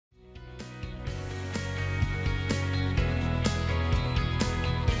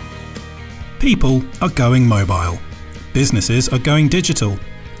People are going mobile. Businesses are going digital.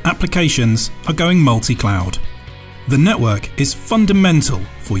 Applications are going multi-cloud. The network is fundamental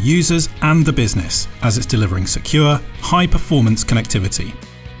for users and the business as it's delivering secure, high-performance connectivity.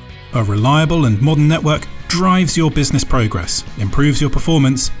 A reliable and modern network drives your business progress, improves your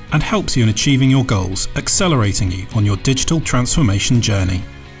performance, and helps you in achieving your goals, accelerating you on your digital transformation journey.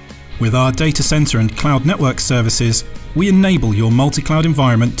 With our data center and cloud network services, we enable your multi-cloud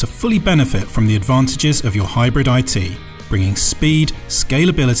environment to fully benefit from the advantages of your hybrid IT, bringing speed,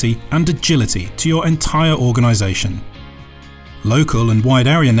 scalability, and agility to your entire organization. Local and wide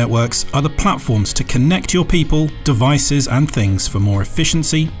area networks are the platforms to connect your people, devices, and things for more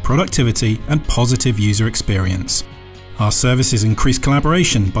efficiency, productivity, and positive user experience. Our services increase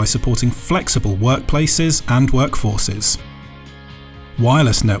collaboration by supporting flexible workplaces and workforces.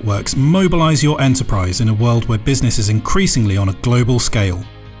 Wireless networks mobilize your enterprise in a world where business is increasingly on a global scale.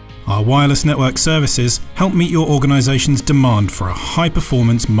 Our wireless network services help meet your organization's demand for a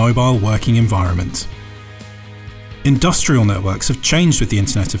high-performance mobile working environment. Industrial networks have changed with the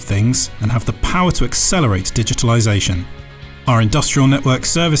Internet of Things and have the power to accelerate digitalization. Our industrial network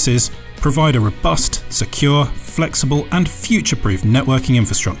services provide a robust, secure, flexible, and future-proof networking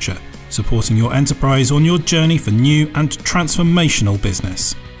infrastructure, supporting your enterprise on your journey for new and transformational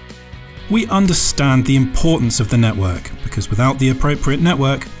business. We understand the importance of the network because without the appropriate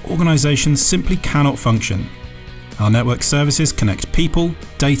network, organizations simply cannot function. Our network services connect people,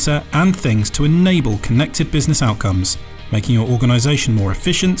 data, and things to enable connected business outcomes, making your organization more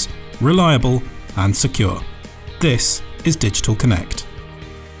efficient, reliable, and secure. This is Digital Connect.